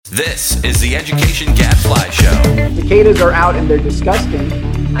This is the Education Gadfly Show. Cicadas are out and they're disgusting.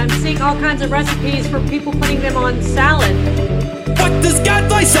 I'm seeing all kinds of recipes for people putting them on salad. What does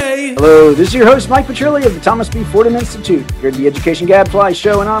Gadfly say? Hello, this is your host, Mike Petrilli of the Thomas B. Fordham Institute, here at the Education Gadfly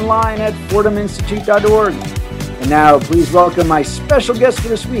Show and online at fordhaminstitute.org. And now, please welcome my special guest for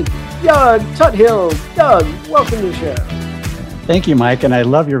this week, Doug Tuthill. Doug, welcome to the show. Thank you, Mike, and I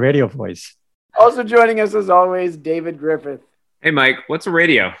love your radio voice. Also joining us, as always, David Griffith. Hey, Mike, what's a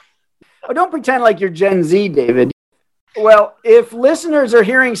radio? Oh, don't pretend like you're Gen Z, David. Well, if listeners are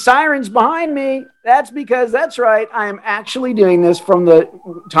hearing sirens behind me, that's because, that's right, I am actually doing this from the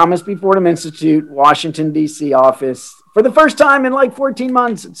Thomas B. Fordham Institute, Washington, D.C. office for the first time in like 14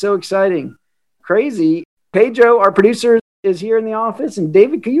 months. It's so exciting. Crazy. Pedro, our producer, is here in the office. And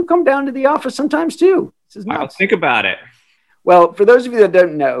David, can you come down to the office sometimes too? This is nuts. I'll think about it. Well, for those of you that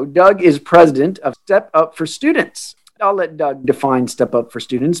don't know, Doug is president of Step Up for Students. I'll let Doug define Step Up for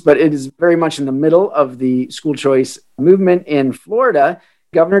Students, but it is very much in the middle of the school choice movement in Florida.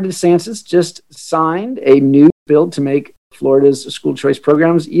 Governor DeSantis just signed a new bill to make Florida's school choice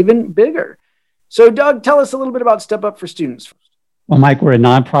programs even bigger. So, Doug, tell us a little bit about Step Up for Students. Well, Mike, we're a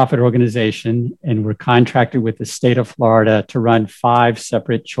nonprofit organization, and we're contracted with the state of Florida to run 5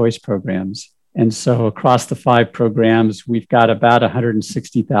 separate choice programs. And so across the 5 programs, we've got about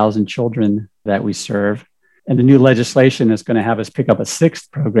 160,000 children that we serve. And the new legislation is going to have us pick up a 6th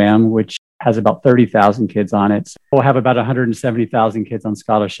program, which has about 30,000 kids on it. So we'll have about 170,000 kids on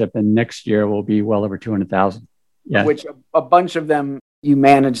scholarship, and next year will be well over 200,000. Yeah. Which a bunch of them, you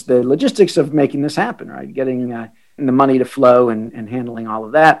manage the logistics of making this happen, right? Getting the money to flow and handling all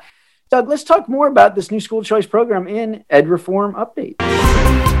of that. Doug, let's talk more about this new school choice program in Ed Reform Update.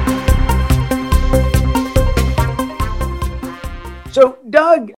 So,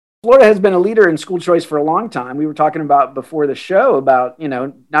 Doug, Florida has been a leader in school choice for a long time. We were talking about before the show about,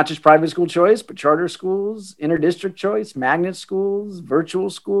 not just private school choice, but charter schools, interdistrict choice, magnet schools,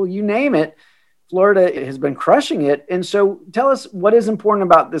 virtual school, you name it. Florida has been crushing it. And so tell us what is important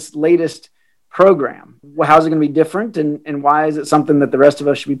about this latest program. How's it going to be different? And why is it something that the rest of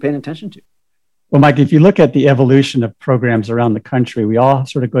us should be paying attention to? Well, Mike, if you look at the evolution of programs around the country, we all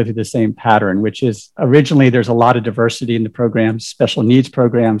sort of go through the same pattern, which is originally there's a lot of diversity in the programs, special needs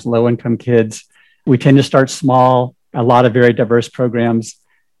programs, low-income kids. We tend to start small, a lot of very diverse programs.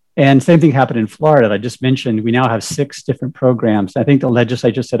 And same thing happened in Florida. I just mentioned we now have 6 different programs. I think the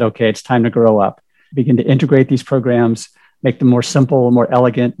legislature said, okay, it's time to grow up, begin to integrate these programs, make them more simple, more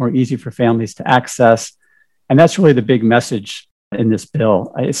elegant, more easy for families to access. And that's really the big message in this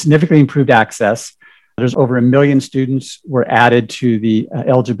bill. It significantly improved access. There's over 1 million students were added to the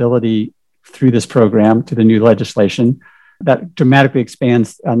eligibility through this program, to the new legislation. That dramatically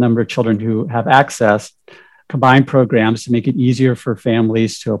expands a number of children who have access, combined programs to make it easier for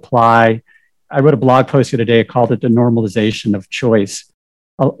families to apply. I wrote a blog post the other day called it the normalization of choice.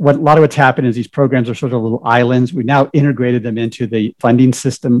 A lot of what's happened is these programs are sort of little islands. We now integrated them into the funding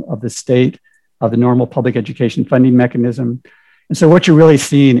system of the state, of the normal public education funding mechanism. And so what you're really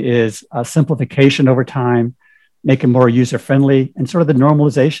seeing is a simplification over time, make it more user-friendly, and sort of the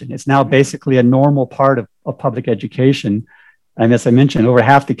normalization. It's now basically a normal part of public education. And as I mentioned, over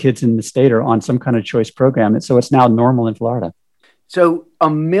half the kids in the state are on some kind of choice program. And so it's now normal in Florida. So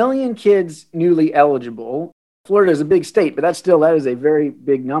 1 million kids newly eligible. Florida is a big state, but that is a very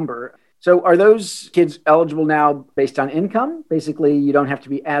big number. So are those kids eligible now based on income? Basically, you don't have to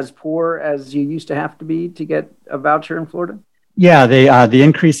be as poor as you used to have to be to get a voucher in Florida? Yeah, they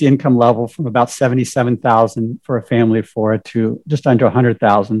increased the income level from about 77,000 for a family of 4 to just under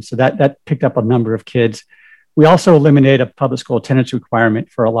 100,000. So that picked up a number of kids. We also eliminated a public school attendance requirement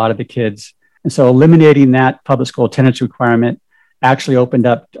for a lot of the kids. And so eliminating that public school attendance requirement actually opened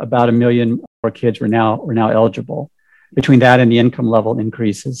up about 1 million more kids were now eligible. Between that and the income level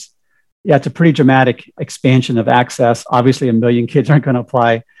increases. Yeah, it's a pretty dramatic expansion of access. Obviously, 1 million kids aren't going to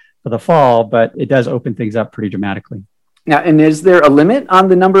apply for the fall, but it does open things up pretty dramatically. Now, and is there a limit on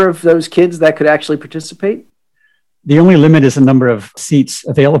the number of those kids that could actually participate? The only limit is the number of seats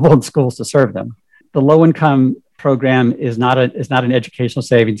available in schools to serve them. The low-income program is not an educational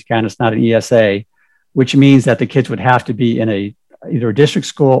savings account. It's not an ESA, which means that the kids would have to be in either a district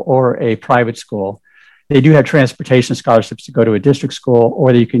school or a private school. They do have transportation scholarships to go to a district school,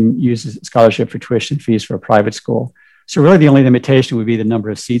 or you can use a scholarship for tuition fees for a private school. So really the only limitation would be the number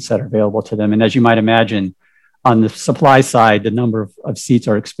of seats that are available to them. And as you might imagine, on the supply side, the number of seats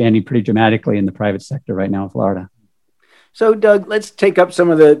are expanding pretty dramatically in the private sector right now in Florida. So, Doug, let's take up some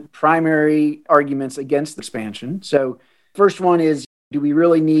of the primary arguments against expansion. So, first one is Do we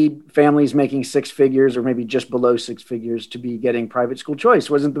really need families making six figures or maybe just below six figures to be getting private school choice?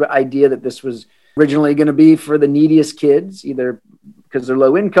 Wasn't the idea that this was originally going to be for the neediest kids, either because they're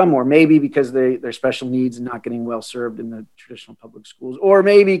low income or maybe because they're special needs and not getting well served in the traditional public schools, or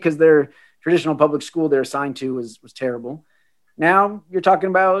maybe because their traditional public school they're assigned to was terrible? Now you're talking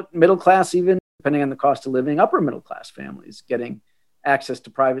about middle class, even depending on the cost of living, upper middle class families getting access to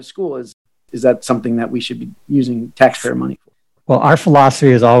private school. Is that something that we should be using taxpayer money for? Well, our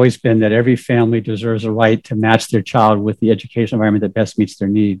philosophy has always been that every family deserves a right to match their child with the educational environment that best meets their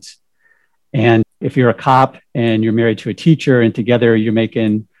needs. And if you're a cop and you're married to a teacher and together you're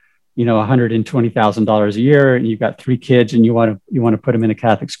making, $120,000 a year and you've got three kids and you want to put them in a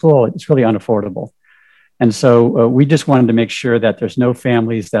Catholic school, it's really unaffordable. And so we just wanted to make sure that there's no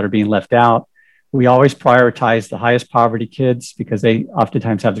families that are being left out. We always prioritize the highest poverty kids because they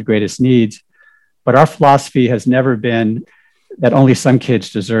oftentimes have the greatest needs. But our philosophy has never been that only some kids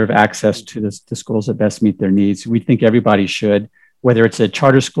deserve access to the schools that best meet their needs. We think everybody should, whether it's a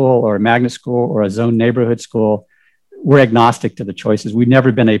charter school or a magnet school or a zone neighborhood school. We're agnostic to the choices. We've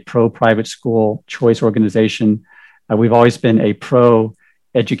never been a pro-private school choice organization. We've always been a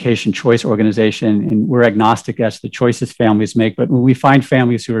pro-education choice organization, and we're agnostic as to the choices families make. But when we find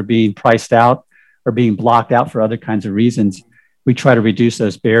families who are being priced out or being blocked out for other kinds of reasons, we try to reduce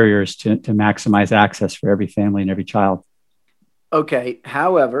those barriers to maximize access for every family and every child. Okay.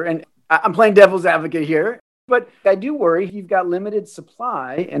 However, and I'm playing devil's advocate here, but I do worry you've got limited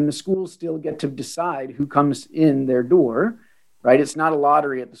supply and the schools still get to decide who comes in their door, right? It's not a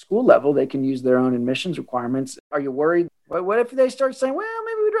lottery at the school level. They can use their own admissions requirements. Are you worried? What if they start saying, well,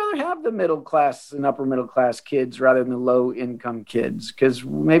 maybe we'd rather have the middle class and upper middle class kids rather than the low income kids, because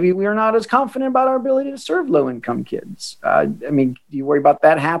maybe we're not as confident about our ability to serve low income kids. Do you worry about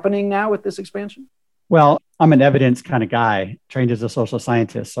that happening now with this expansion? Well, I'm an evidence kind of guy, trained as a social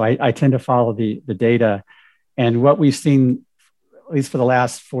scientist. So I tend to follow the data. And what we've seen, at least for the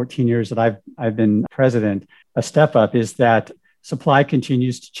last 14 years that I've been president, a step up is that supply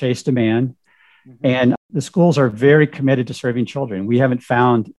continues to chase demand. Mm-hmm. And the schools are very committed to serving children. We haven't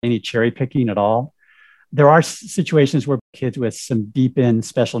found any cherry picking at all. There are situations where kids with some deep in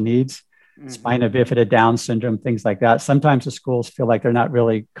special needs, spina bifida, Down syndrome, things like that. Sometimes the schools feel like they're not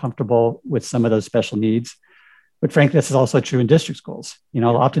really comfortable with some of those special needs. But frankly, this is also true in district schools.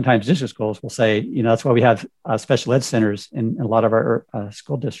 Oftentimes district schools will say, that's why we have special ed centers in a lot of our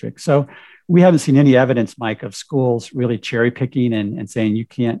school districts. So we haven't seen any evidence, Mike, of schools really cherry picking and saying you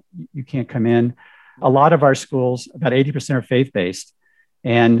can't come in. A lot of our schools, about 80% are faith-based.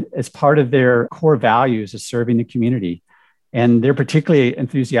 And as part of their core values is serving the community. And they're particularly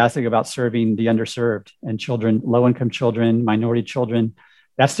enthusiastic about serving the underserved and children, low-income children, minority children.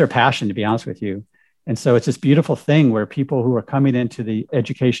 That's their passion, to be honest with you. And so it's this beautiful thing where people who are coming into the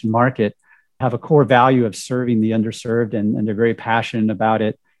education market have a core value of serving the underserved, and they're very passionate about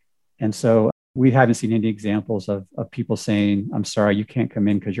it. And so we haven't seen any examples of people saying, I'm sorry, you can't come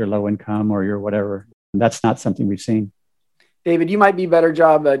in because you're low income or you're whatever. That's not something we've seen. David, you might be a better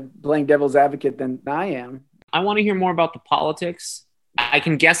job at playing devil's advocate than I am. I want to hear more about the politics. I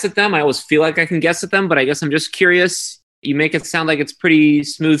can guess at them. I always feel like I can guess at them, but I guess I'm just curious. You make it sound like it's pretty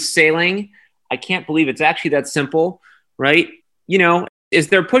smooth sailing. I can't believe it's actually that simple, right? Is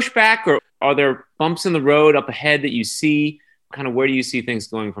there pushback or are there bumps in the road up ahead that you see? Kind of where do you see things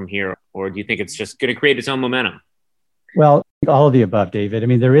going from here? Or do you think it's just going to create its own momentum? Well, all of the above, David.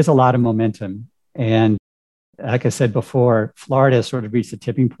 There is a lot of momentum. And like I said before, Florida has sort of reached a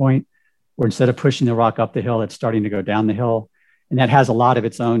tipping point where instead of pushing the rock up the hill, it's starting to go down the hill. And that has a lot of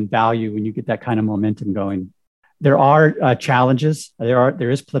its own value when you get that kind of momentum going. There are challenges.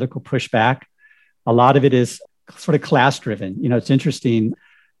 There is political pushback. A lot of it is sort of class driven. It's interesting.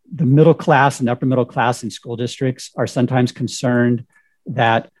 The middle class and upper middle class in school districts are sometimes concerned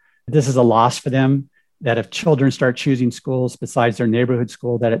that this is a loss for them, that if children start choosing schools besides their neighborhood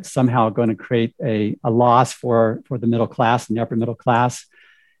school, that it's somehow going to create a loss for the middle class and the upper middle class.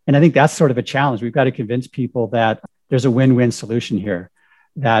 And I think that's sort of a challenge. We've got to convince people that there's a win-win solution here,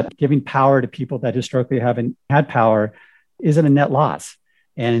 that giving power to people that historically haven't had power isn't a net loss.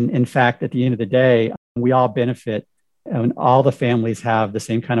 And in fact, at the end of the day, we all benefit and all the families have the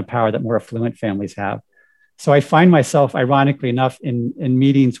same kind of power that more affluent families have. So I find myself, ironically enough, in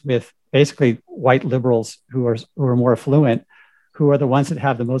meetings with basically white liberals who are more affluent, who are the ones that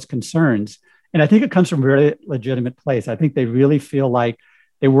have the most concerns. And I think it comes from a very legitimate place. I think they really feel like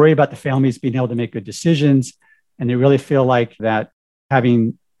they worry about the families being able to make good decisions. And they really feel like that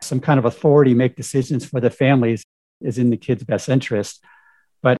having some kind of authority make decisions for the families is in the kids' best interest.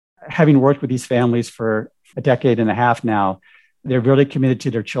 But having worked with these families for a decade and a half now, They're really committed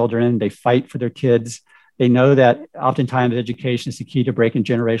to their children. They fight for their kids. They know that oftentimes education is the key to breaking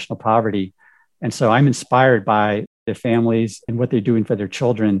generational poverty. And so I'm inspired by their families and what they're doing for their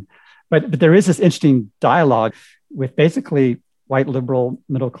children. But there is this interesting dialogue with basically white liberal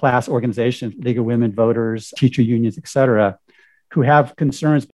middle class organizations, League of Women Voters, teacher unions, et cetera, who have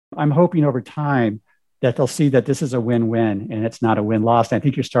concerns. I'm hoping over time that they'll see that this is a win-win and it's not a win-loss. And I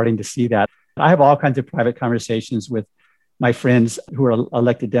think you're starting to see that. I have all kinds of private conversations with my friends who are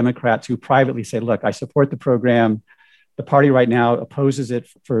elected Democrats who privately say, look, I support the program. The party right now opposes it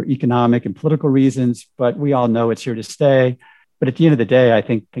for economic and political reasons, but we all know it's here to stay. But at the end of the day, I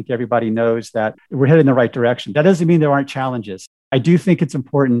think everybody knows that we're headed in the right direction. That doesn't mean there aren't challenges. I do think it's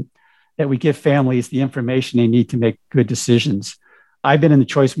important that we give families the information they need to make good decisions. I've been in the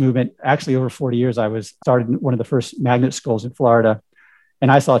choice movement actually over 40 years. I started in one of the first magnet schools in Florida,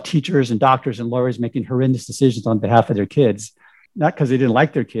 and I saw teachers and doctors and lawyers making horrendous decisions on behalf of their kids, not because they didn't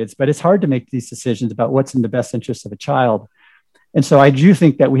like their kids, but it's hard to make these decisions about what's in the best interest of a child. And so I do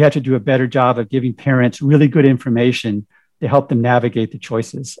think that we have to do a better job of giving parents really good information to help them navigate the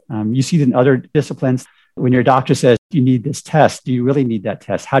choices. You see it in other disciplines. When your doctor says, you need this test, do you really need that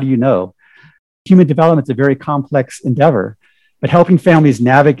test? How do you know? Human development is a very complex endeavor, but helping families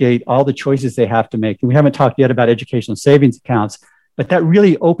navigate all the choices they have to make. And we haven't talked yet about educational savings accounts, but that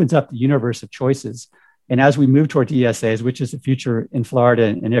really opens up the universe of choices. And as we move towards ESAs, which is the future in Florida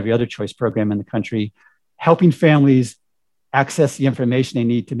and every other choice program in the country, helping families access the information they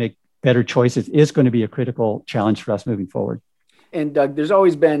need to make better choices is going to be a critical challenge for us moving forward. And Doug, there's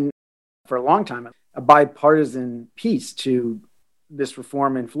always been, for a long time, a bipartisan piece to this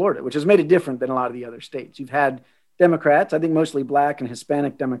reform in Florida, which has made it different than a lot of the other states. You've had Democrats, I think mostly Black and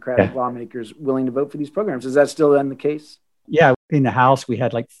Hispanic Democratic lawmakers willing to vote for these programs. Is that still then the case? Yeah, in the House, we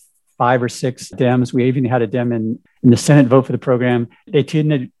had like 5 or 6 Dems. We even had a Dem in the Senate vote for the program. They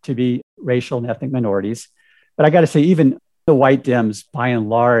tended to be racial and ethnic minorities. But I got to say, even the white Dems, by and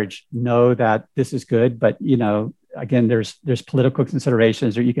large, know that this is good. But, again, there's political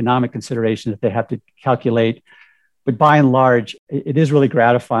considerations or economic considerations that they have to calculate. But by and large, it is really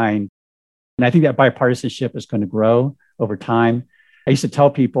gratifying. And I think that bipartisanship is going to grow over time. I used to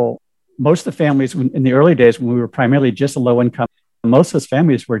tell people, most of the families in the early days when we were primarily just a low income, most of those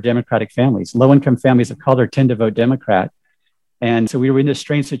families were Democratic families. Low income families of color tend to vote Democrat. And so we were in this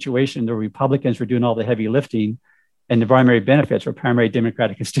strange situation. The Republicans were doing all the heavy lifting and the primary benefits were primary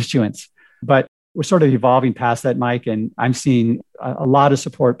Democratic constituents. But we're sort of evolving past that, Mike, and I'm seeing a lot of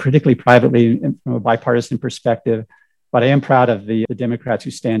support, particularly privately from a bipartisan perspective. But I am proud of the Democrats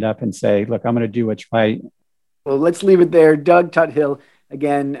who stand up and say, look, I'm going to do what's right. Well, let's leave it there. Doug Tuthill,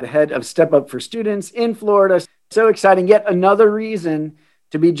 again, the head of Step Up for Students in Florida. So exciting. Yet another reason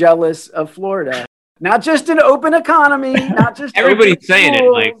to be jealous of Florida. Not just an open economy, not just everybody's saying it,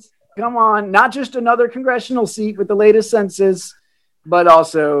 Mike. Come on, not just another congressional seat with the latest census, but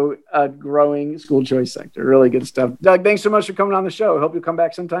also a growing school choice sector. Really good stuff. Doug, thanks so much for coming on the show. I hope you'll come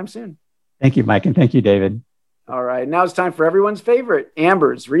back sometime soon. Thank you, Mike, and thank you, David. All right, now it's time for everyone's favorite,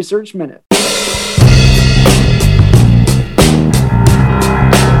 Amber's Research Minute.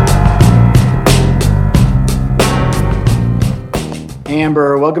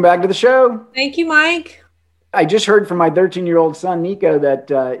 Amber, welcome back to the show. Thank you, Mike. I just heard from my 13-year-old son, Nico, that,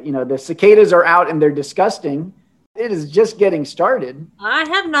 the cicadas are out and they're disgusting. It is just getting started. I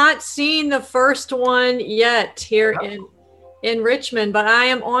have not seen the first one yet here in Richmond, but I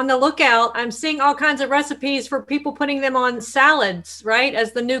am on the lookout. I'm seeing all kinds of recipes for people putting them on salads, right?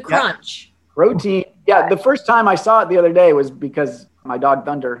 As the new crunch. Protein. Yeah, the first time I saw it the other day was because my dog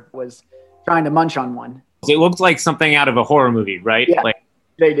Thunder was trying to munch on one. It looks like something out of a horror movie, right? Yeah,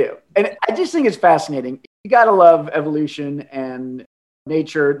 they do. And I just think it's fascinating. You got to love evolution and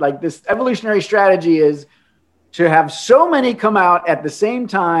nature. Like, this evolutionary strategy is to have so many come out at the same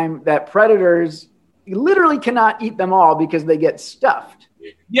time that predators literally cannot eat them all because they get stuffed.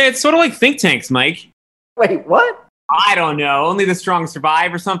 Yeah, it's sort of like think tanks, Mike. Wait, what? I don't know. Only the strong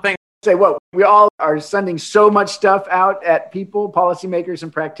survive or something. Say what? We all are sending so much stuff out at people, policymakers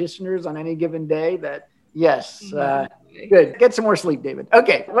and practitioners on any given day that, yes, good. Get some more sleep, David.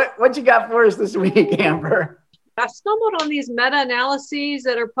 Okay, what you got for us this week, Amber? I stumbled on these meta-analyses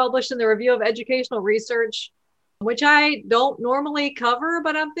that are published in the Review of Educational Research, which I don't normally cover,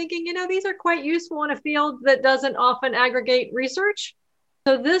 but I'm thinking, these are quite useful in a field that doesn't often aggregate research.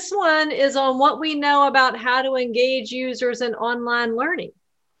 So this one is on what we know about how to engage users in online learning,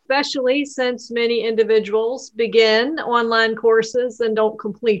 especially since many individuals begin online courses and don't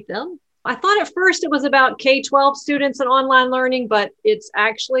complete them. I thought at first it was about K-12 students and online learning, but it's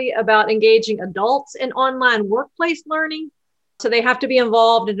actually about engaging adults in online workplace learning. So they have to be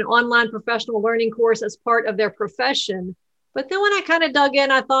involved in an online professional learning course as part of their profession. But then when I kind of dug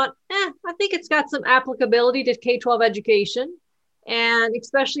in, I thought, I think it's got some applicability to K-12 education. And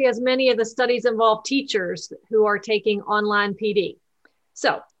especially as many of the studies involve teachers who are taking online PD.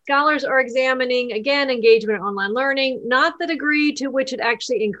 So scholars are examining, again, engagement in online learning, not the degree to which it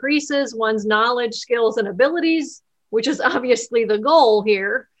actually increases one's knowledge, skills, and abilities, which is obviously the goal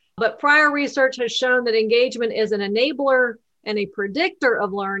here. But prior research has shown that engagement is an enabler and a predictor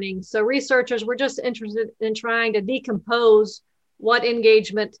of learning. So researchers were just interested in trying to decompose what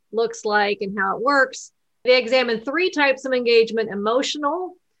engagement looks like and how it works. They examined 3 types of engagement: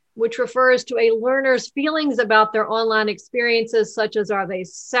 emotional, which refers to a learner's feelings about their online experiences, such as are they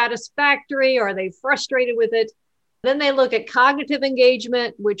satisfactory, or are they frustrated with it? Then they look at cognitive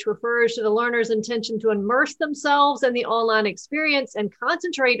engagement, which refers to the learner's intention to immerse themselves in the online experience and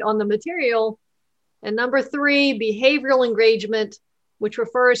concentrate on the material. And number 3, behavioral engagement, which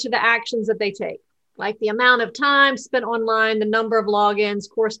refers to the actions that they take, like the amount of time spent online, the number of logins,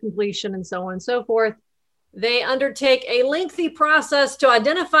 course completion, and so on and so forth. They undertake a lengthy process to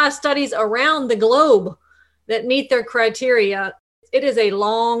identify studies around the globe that meet their criteria. It is a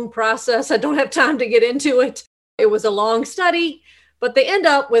long process. I don't have time to get into it. It was a long study, but they end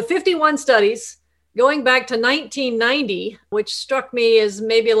up with 51 studies going back to 1990, which struck me as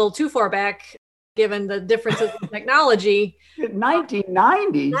maybe a little too far back, given the differences in technology.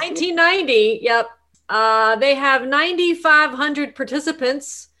 1990? 1990, yep. They have 9,500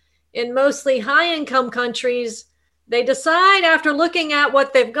 participants in mostly high-income countries. They decide, after looking at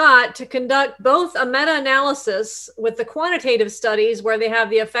what they've got, to conduct both a meta-analysis with the quantitative studies where they have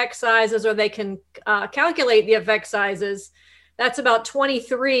the effect sizes, or they can calculate the effect sizes. That's about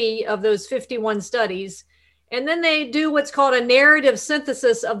 23 of those 51 studies. And then they do what's called a narrative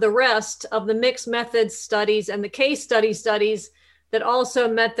synthesis of the rest of the mixed methods studies and the case studies that also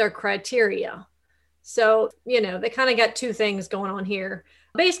met their criteria. So, they kind of got 2 things going on here.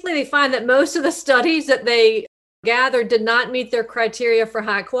 Basically, they find that most of the studies that they gathered did not meet their criteria for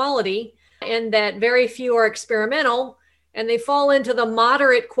high quality, and that very few are experimental, and they fall into the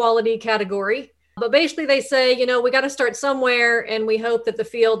moderate quality category. But basically, they say, we got to start somewhere, and we hope that the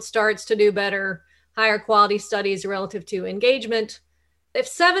field starts to do better, higher quality studies relative to engagement. If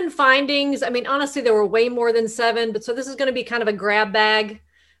 7 findings, honestly, there were way more than 7, but so this is going to be kind of a grab bag.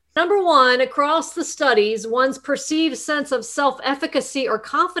 Number 1, across the studies, one's perceived sense of self-efficacy or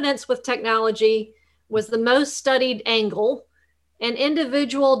confidence with technology was the most studied angle, and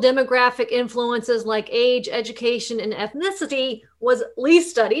individual demographic influences like age, education, and ethnicity was least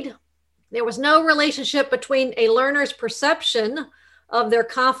studied. There was no relationship between a learner's perception of their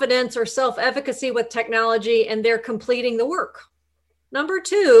confidence or self-efficacy with technology and their completing the work. Number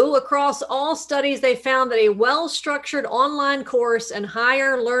 2, across all studies, they found that a well-structured online course and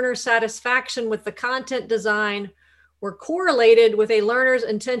higher learner satisfaction with the content design were correlated with a learner's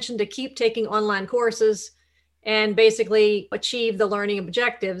intention to keep taking online courses and basically achieve the learning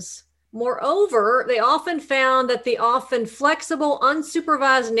objectives. Moreover, they often found that the often flexible,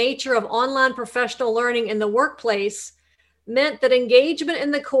 unsupervised nature of online professional learning in the workplace meant that engagement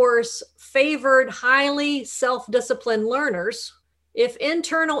in the course favored highly self-disciplined learners. If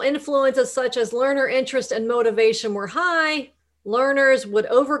internal influences such as learner interest and motivation were high, learners would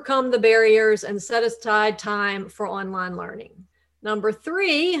overcome the barriers and set aside time for online learning. Number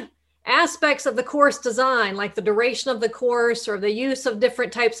 3, aspects of the course design, like the duration of the course or the use of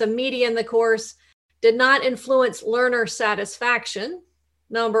different types of media in the course, did not influence learner satisfaction.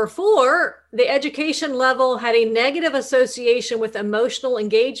 Number 4, the education level had a negative association with emotional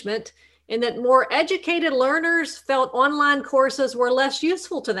engagement, in that more educated learners felt online courses were less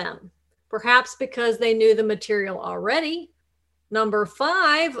useful to them, perhaps because they knew the material already. Number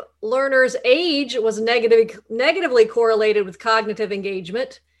 5, learners' age was negatively correlated with cognitive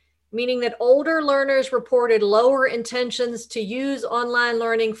engagement, meaning that older learners reported lower intentions to use online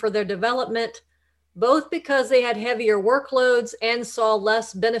learning for their development, both because they had heavier workloads and saw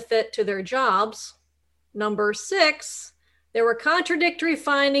less benefit to their jobs. Number 6, there were contradictory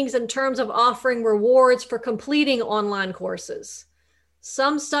findings in terms of offering rewards for completing online courses.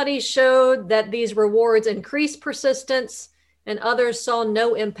 Some studies showed that these rewards increased persistence, and others saw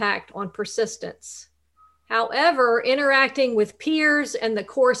no impact on persistence. However, interacting with peers and the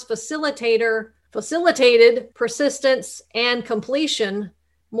course facilitator facilitated persistence and completion.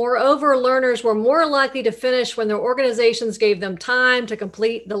 Moreover, learners were more likely to finish when their organizations gave them time to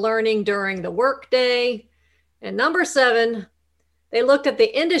complete the learning during the workday. And number 7, they looked at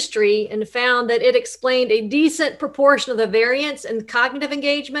the industry and found that it explained a decent proportion of the variance in cognitive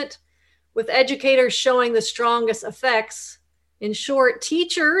engagement, with educators showing the strongest effects. In short,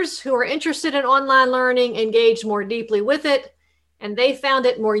 teachers who are interested in online learning engaged more deeply with it, and they found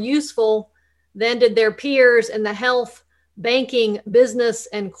it more useful than did their peers in the health, banking, business,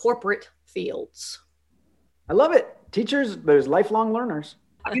 and corporate fields. I love it. Teachers, there's lifelong learners.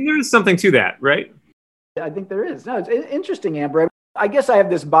 I mean, there is something to that, right? I think there is. No, it's interesting, Amber. I guess I have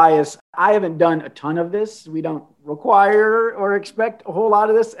this bias. I haven't done a ton of this. We don't require or expect a whole lot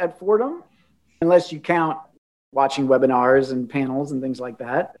of this at Fordham, unless you count watching webinars and panels and things like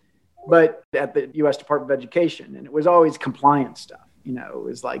that. But at the U.S. Department of Education, and it was always compliance stuff. You know, it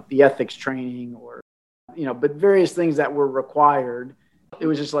was like the ethics training or, you know, but various things that were required. It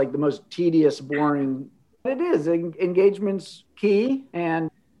was just like the most tedious, boring. It is. Engagement's key.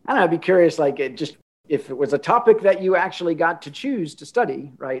 And I don't know, I'd be curious, like if it was a topic that you actually got to choose to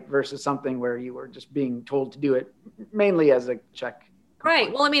study, right, versus something where you were just being told to do it mainly as a check.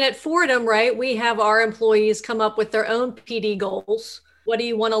 Right. Well, I mean, at Fordham, right, we have our employees come up with their own PD goals. What do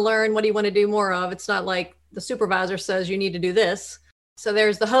you want to learn? What do you want to do more of? It's not like the supervisor says you need to do this. So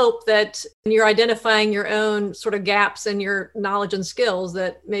there's the hope that you're identifying your own sort of gaps in your knowledge and skills,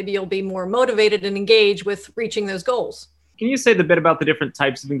 that maybe you'll be more motivated and engaged with reaching those goals. Can you say the bit about the different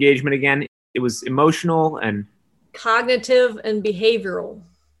types of engagement again? It was emotional and cognitive and behavioral.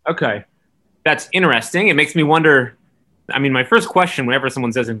 Okay. That's interesting. It makes me wonder. I mean, my first question whenever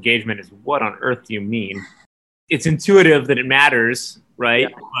someone says engagement is, what on earth do you mean? It's intuitive that it matters, right?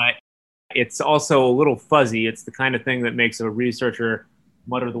 Yeah. But it's also a little fuzzy. It's the kind of thing that makes a researcher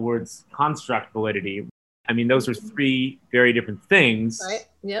mutter the words construct validity. I mean, those are three very different things. Right.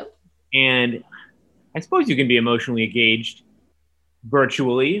 Yep. And I suppose you can be emotionally engaged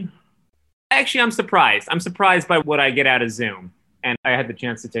virtually. Actually, I'm surprised. I'm surprised by what I get out of Zoom. And I had the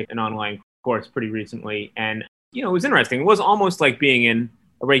chance to take an online course pretty recently. And, you know, it was interesting. It was almost like being in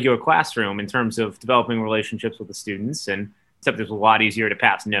a regular classroom in terms of developing relationships with the students, and except it was a lot easier to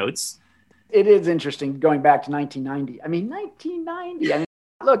pass notes. It is interesting going back to 1990. I mean, 1990. I mean,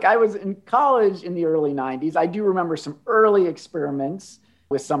 look, I was in college in the early 90s. I do remember some early experiments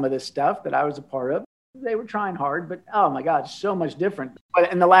with some of this stuff that I was a part of. They were trying hard, but oh my God, so much different.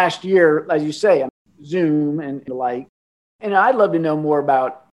 But in the last year, as you say, Zoom and the like, and I'd love to know more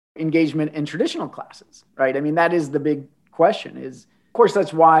about engagement in traditional classes, right? I mean, that is the big question is, of course,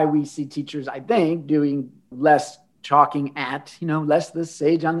 that's why we see teachers, I think, doing less talking at, you know, less the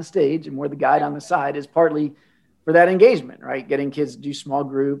sage on the stage and more the guide on the side is partly for that engagement, right? Getting kids to do small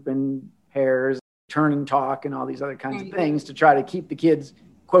group and pairs, turn and talk and all these other kinds of things to try to keep the kids,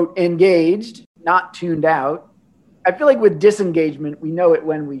 quote, engaged, not tuned out. I feel like with disengagement, we know it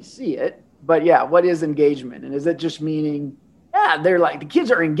when we see it. But yeah, what is engagement? And is it just meaning, yeah, they're like, the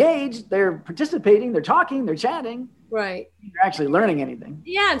kids are engaged, they're participating, they're talking, they're chatting. Right. They're actually learning anything.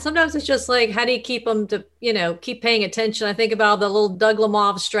 Yeah. And sometimes it's just like, how do you keep them to, you know, keep paying attention? I think about the little Doug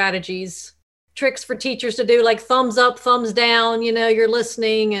Lemov strategies, tricks for teachers to do, like thumbs up, thumbs down, you know, you're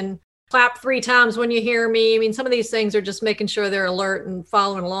listening, and clap 3 times when you hear me. I mean, some of these things are just making sure they're alert and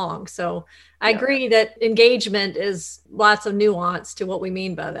following along. So I agree that engagement is lots of nuance to what we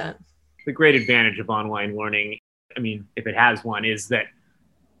mean by that. The great advantage of online learning, I mean, if it has one, is that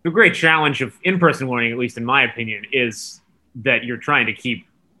the great challenge of in-person learning, at least in my opinion, is that you're trying to keep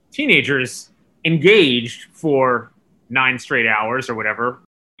teenagers engaged for 9 straight hours or whatever.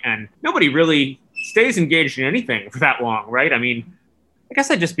 And nobody really stays engaged in anything for that long, right? I mean, I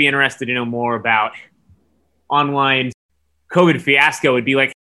guess I'd just be interested to know more about online COVID fiasco. It'd be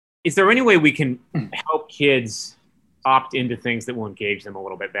like, is there any way we can help kids opt into things that will engage them a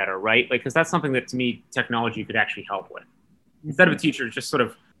little bit better, right? Like, because that's something that, to me, technology could actually help with. Instead of a teacher just sort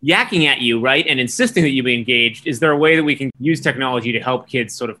of yakking at you, right, and insisting that you be engaged, is there a way that we can use technology to help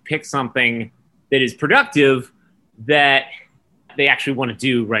kids sort of pick something that is productive that they actually want to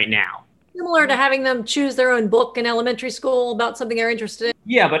do right now? Similar to having them choose their own book in elementary school about something they're interested in.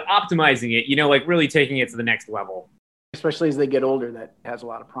 Yeah, but optimizing it, you know, like really taking it to the next level. Especially as they get older, that has a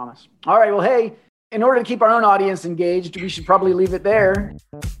lot of promise. All right, well, hey, in order to keep our own audience engaged, we should probably leave it there.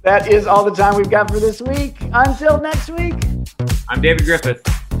 That is all the time we've got for this week. Until next week. I'm David Griffith.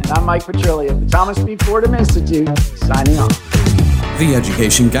 And I'm Mike Petrilli of the Thomas B. Fordham Institute, signing off. The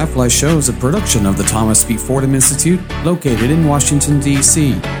Education Gadfly Show is a production of the Thomas B. Fordham Institute, located in Washington,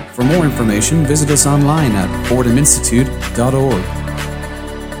 D.C. For more information, visit us online at fordhaminstitute.org.